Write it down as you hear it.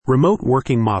Remote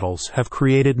working models have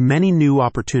created many new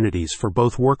opportunities for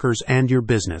both workers and your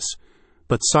business,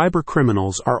 but cyber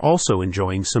criminals are also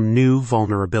enjoying some new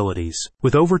vulnerabilities.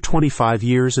 With over 25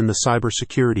 years in the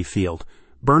cybersecurity field,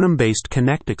 Burnham-based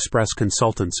Connect Express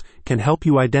consultants can help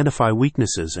you identify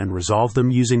weaknesses and resolve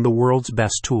them using the world's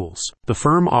best tools. The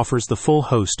firm offers the full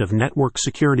host of network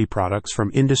security products from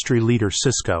industry leader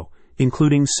Cisco,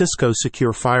 including Cisco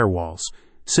Secure Firewalls,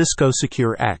 Cisco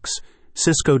Secure X,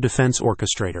 Cisco Defense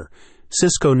Orchestrator,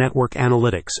 Cisco Network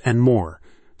Analytics, and more.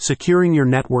 Securing your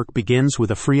network begins with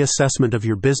a free assessment of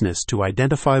your business to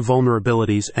identify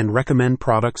vulnerabilities and recommend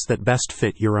products that best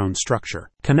fit your own structure.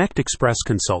 Connect Express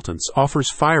Consultants offers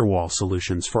firewall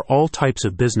solutions for all types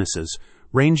of businesses,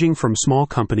 ranging from small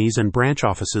companies and branch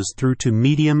offices through to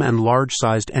medium and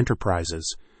large-sized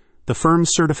enterprises. The firm's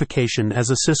certification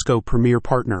as a Cisco Premier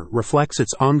Partner reflects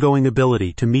its ongoing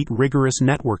ability to meet rigorous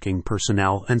networking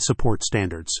personnel and support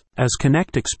standards. As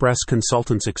Connect Express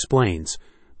Consultants explains,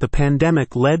 the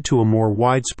pandemic led to a more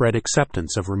widespread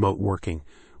acceptance of remote working,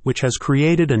 which has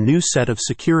created a new set of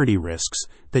security risks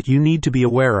that you need to be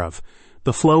aware of.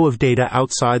 The flow of data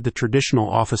outside the traditional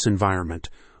office environment,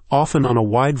 often on a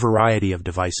wide variety of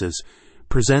devices,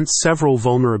 presents several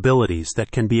vulnerabilities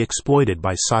that can be exploited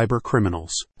by cyber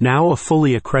criminals. Now a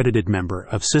fully accredited member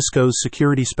of Cisco's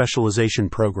Security Specialization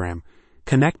Program,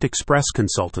 Connect Express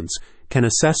Consultants can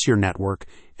assess your network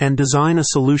and design a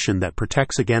solution that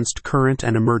protects against current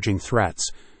and emerging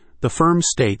threats. The firm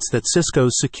states that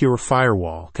Cisco's Secure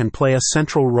Firewall can play a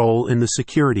central role in the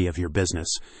security of your business,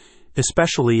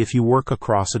 especially if you work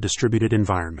across a distributed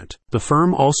environment. The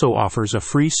firm also offers a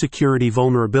free security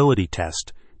vulnerability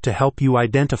test to help you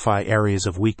identify areas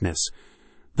of weakness.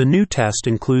 The new test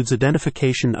includes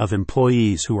identification of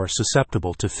employees who are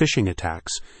susceptible to phishing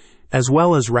attacks, as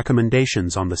well as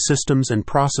recommendations on the systems and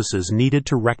processes needed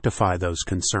to rectify those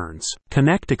concerns.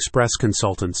 Connect Express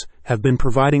Consultants have been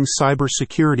providing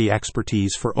cybersecurity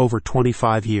expertise for over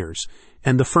 25 years,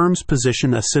 and the firm's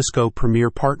position as Cisco Premier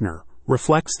Partner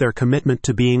reflects their commitment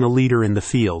to being a leader in the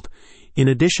field. In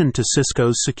addition to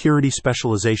Cisco's Security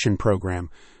Specialization Program,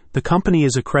 the company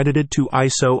is accredited to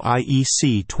ISO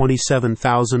IEC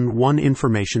 27001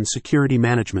 Information Security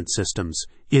Management Systems,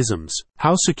 ISMS.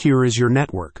 How secure is your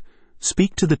network?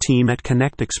 Speak to the team at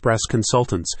Connect Express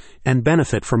Consultants and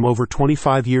benefit from over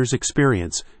 25 years'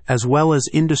 experience, as well as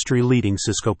industry-leading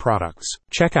Cisco products.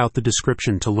 Check out the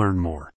description to learn more.